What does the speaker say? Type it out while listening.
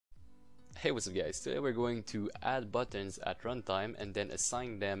Hey, what's up guys? Today we're going to add buttons at runtime and then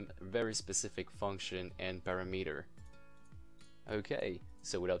assign them a very specific function and parameter. Okay,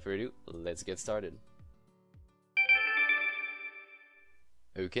 so without further ado, let's get started.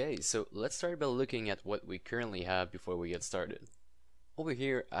 Okay, so let's start by looking at what we currently have before we get started. Over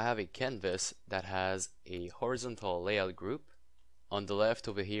here I have a canvas that has a horizontal layout group. On the left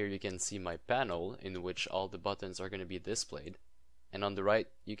over here you can see my panel in which all the buttons are going to be displayed. And on the right,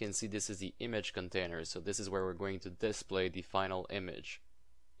 you can see this is the image container, so this is where we're going to display the final image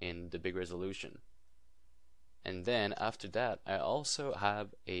in the big resolution. And then after that, I also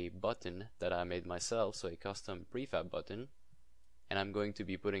have a button that I made myself, so a custom prefab button, and I'm going to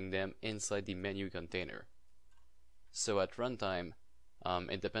be putting them inside the menu container. So at runtime,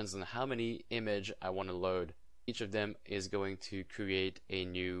 it depends on how many image I want to load. Each of them is going to create a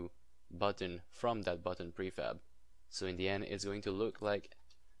new button from that button prefab. So in the end, it's going to look like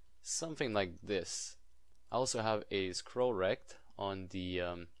something like this. I also have a scroll rect on the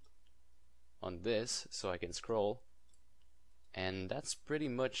on this, so I can scroll, and that's pretty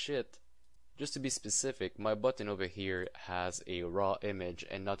much it. Just to be specific, my button over here has a raw image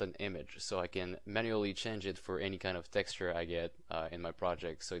and not an image, so I can manually change it for any kind of texture I get in my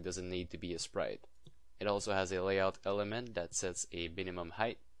project, so it doesn't need to be a sprite. It also has a layout element that sets a minimum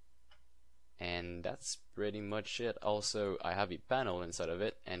height. And that's pretty much it. Also, I have a panel inside of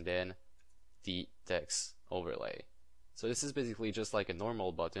it and then the text overlay. So this is basically just like a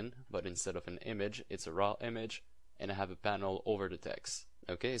normal button, but instead of an image, it's a raw image, and I have a panel over the text.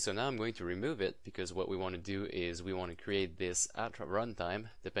 Okay, so now I'm going to remove it because what we want to do is we want to create this at runtime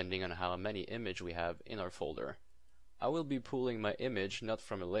depending on how many image we have in our folder. I will be pulling my image not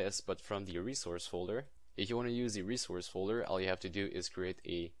from a list but from the resource folder. If you want to use the resource folder, all you have to do is create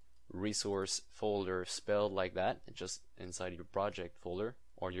a resource folder spelled like that, just inside your project folder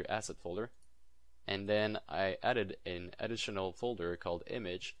or your asset folder. And then I added an additional folder called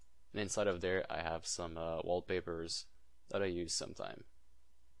image, and inside of there I have some wallpapers that I use sometime.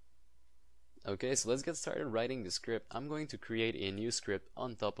 Okay, so let's get started writing the script. I'm going to create a new script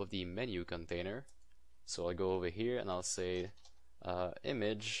on top of the menu container. So I'll go over here and I'll say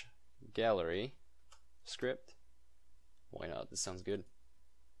image gallery script. Why not? This sounds good.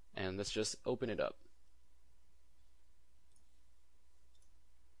 And let's just open it up.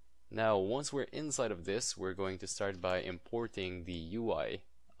 Now once we're inside of this, we're going to start by importing the UI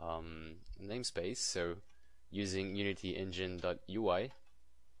namespace, so using Unity engine.ui,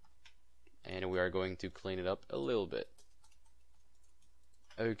 and we are going to clean it up a little bit.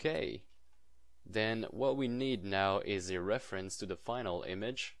 Okay, then what we need now is a reference to the final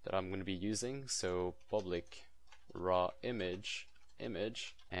image that I'm going to be using, so public raw image,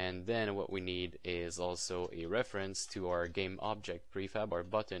 and then what we need is also a reference to our game object prefab, our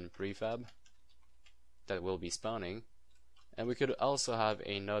button prefab that will be spawning, and we could also have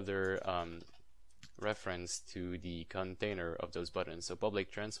another reference to the container of those buttons, so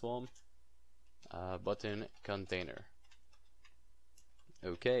public transform button container.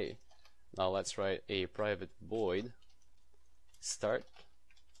 Okay, now let's write a private void start.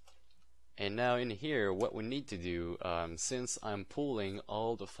 And now in here, what we need to do, since I'm pulling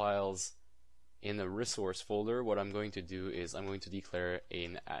all the files in the resource folder, what I'm going to do is I'm going to declare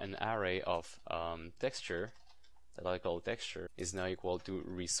an array of texture that I call texture is now equal to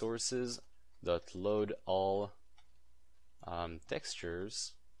resources.load all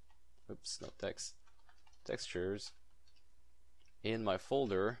textures, oops, not text, textures in my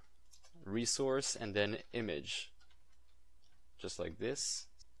folder resource and then image, just like this.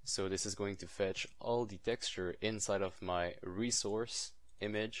 So this is going to fetch all the texture inside of my resource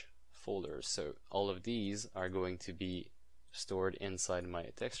image folder. So all of these are going to be stored inside my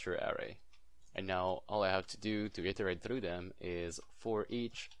texture array. And now all I have to do to iterate through them is for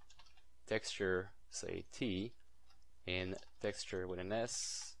each texture, say T, in texture with an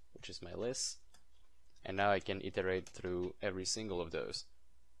S, which is my list. And now I can iterate through every single of those.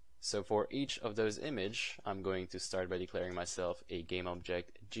 So for each of those image, I'm going to start by declaring myself a game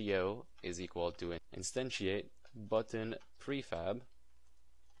object geo is equal to instantiate button prefab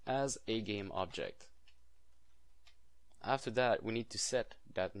as a game object. After that, we need to set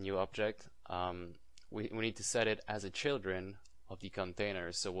that new object. We need to set it as a children of the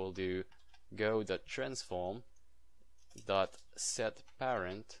container. So we'll do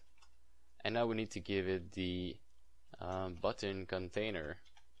go.transform.setParent, and now we need to give it the button container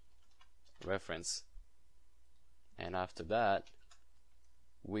reference. And after that,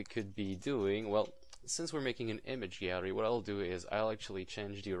 we could be doing, well, since we're making an image gallery, what I'll do is I'll actually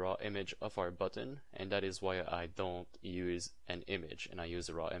change the raw image of our button, and that is why I don't use an image and I use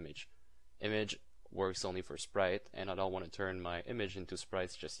a raw image. image works only for sprite, and I don't want to turn my image into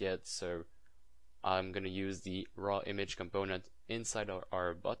sprites just yet, so I'm going to use the raw image component inside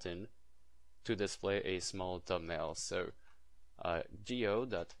our button to display a small thumbnail. So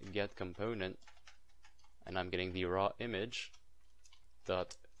go.getComponent, and I'm getting the raw image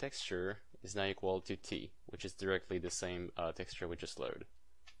dot texture is now equal to t, which is directly the same texture we just loaded.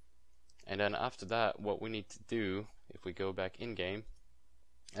 And then after that, what we need to do, if we go back in game,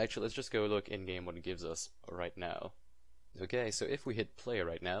 actually let's just go look in game what it gives us right now. Okay, so if we hit play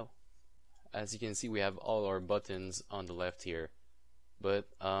right now, as you can see, we have all our buttons on the left here. But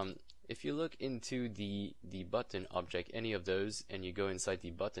if you look into the button object, any of those, and you go inside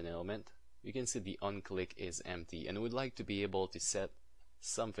the button element, you can see the Onclick is empty, and we'd like to be able to set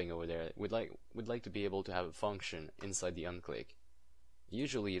something over there. We'd like to be able to have a function inside the Onclick.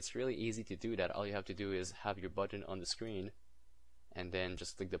 Usually it's really easy to do that. All you have to do is have your button on the screen and then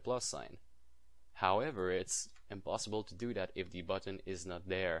just click the plus sign. However, it's impossible to do that if the button is not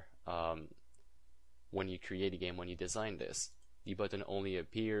there when you create a game, when you design this. The button only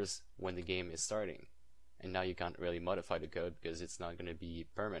appears when the game is starting, and now you can't really modify the code because it's not going to be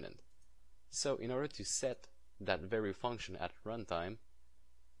permanent. So in order to set that very function at runtime,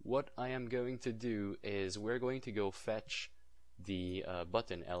 what I am going to do is we're going to go fetch the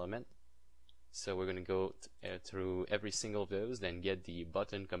button element. So we're going to go through every single of those, then get the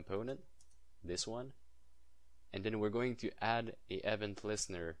button component, this one, and then we're going to add a event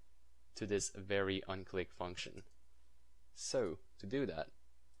listener to this very Onclick function. So to do that,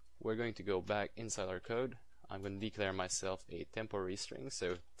 we're going to go back inside our code. I'm going to declare myself a temporary string,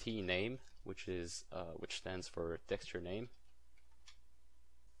 so tname, which stands for texture name.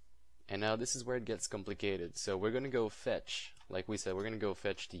 And now this is where it gets complicated. So we're going to go fetch, like we said, we're going to go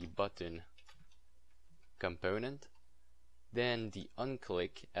fetch the button component, then the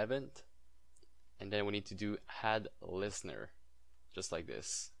Onclick event, and then we need to do add listener, just like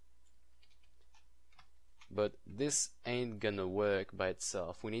this. But this ain't gonna work by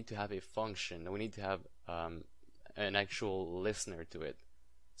itself. We need to have a function. We need to have an actual listener to it.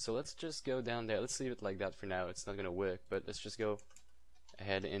 So let's just go down there. Let's leave it like that for now. It's not gonna work, but let's just go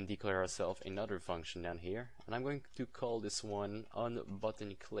ahead and declare ourselves another function down here. And I'm going to call this one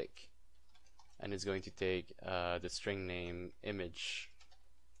onButtonClick. And it's going to take the string name image,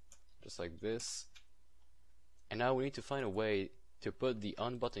 just like this. And now we need to find a way to put the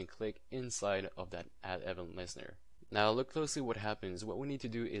onButtonClick inside of that add event listener. Now look closely what happens. What we need to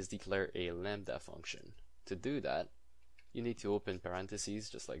do is declare a Lambda function. To do that, you need to open parentheses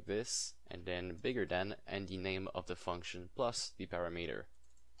just like this, and then bigger than, and the name of the function plus the parameter.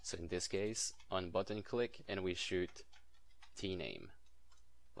 So in this case, onButtonClick, and we shoot tname,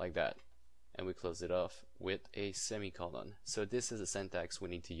 like that. And we close it off with a semicolon. So this is the syntax we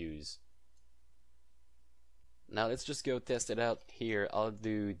need to use. Now let's just go test it out here. I'll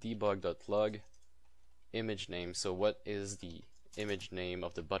do debug.log image name. So what is the image name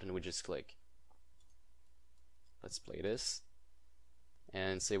of the button we just click? Let's play this.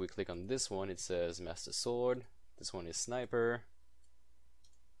 And say we click on this one, it says Master Sword. This one is Sniper,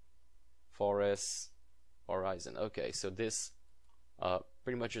 Forest, Horizon. Okay, so this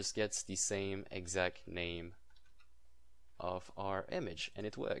pretty much just gets the same exact name of our image, and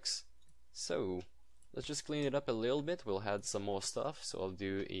it works. So let's just clean it up a little bit. We'll add some more stuff. So I'll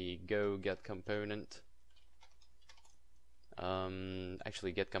do a go get component.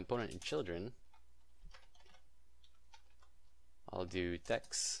 Actually, get component in children. I'll do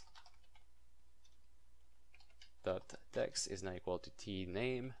text. Dot text is now equal to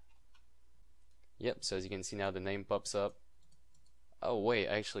tname. Yep. So as you can see now, the name pops up. Oh wait,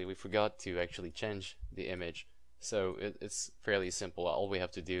 actually we forgot to actually change the image. So it's fairly simple. All we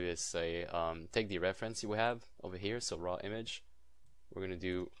have to do is say take the reference you have over here, so raw image. We're going to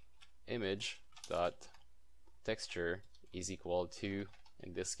do image dot texture is equal to,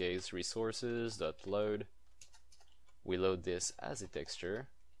 in this case, resources dot load. We load this as a texture,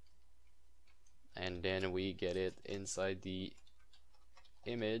 and then we get it inside the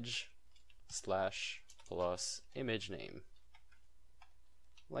image slash plus image name,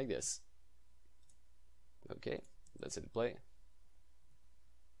 like this. Okay, let's hit play.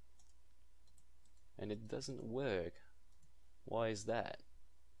 And it doesn't work. Why is that?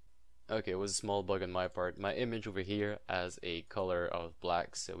 Okay, it was a small bug on my part. My image over here has a color of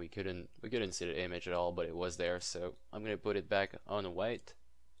black, so we couldn't see the image at all, but it was there. So I'm gonna put it back on white,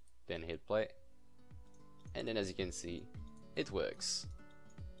 then hit play. And then as you can see, it works.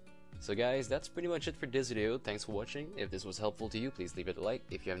 So guys, that's pretty much it for this video. Thanks for watching. If this was helpful to you, please leave it a like.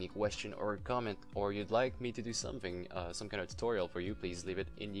 If you have any question or comment, or you'd like me to do something, some kind of tutorial for you, please leave it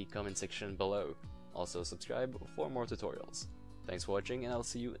in the comment section below. Also subscribe for more tutorials. Thanks for watching, and I'll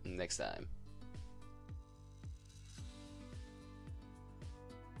see you next time.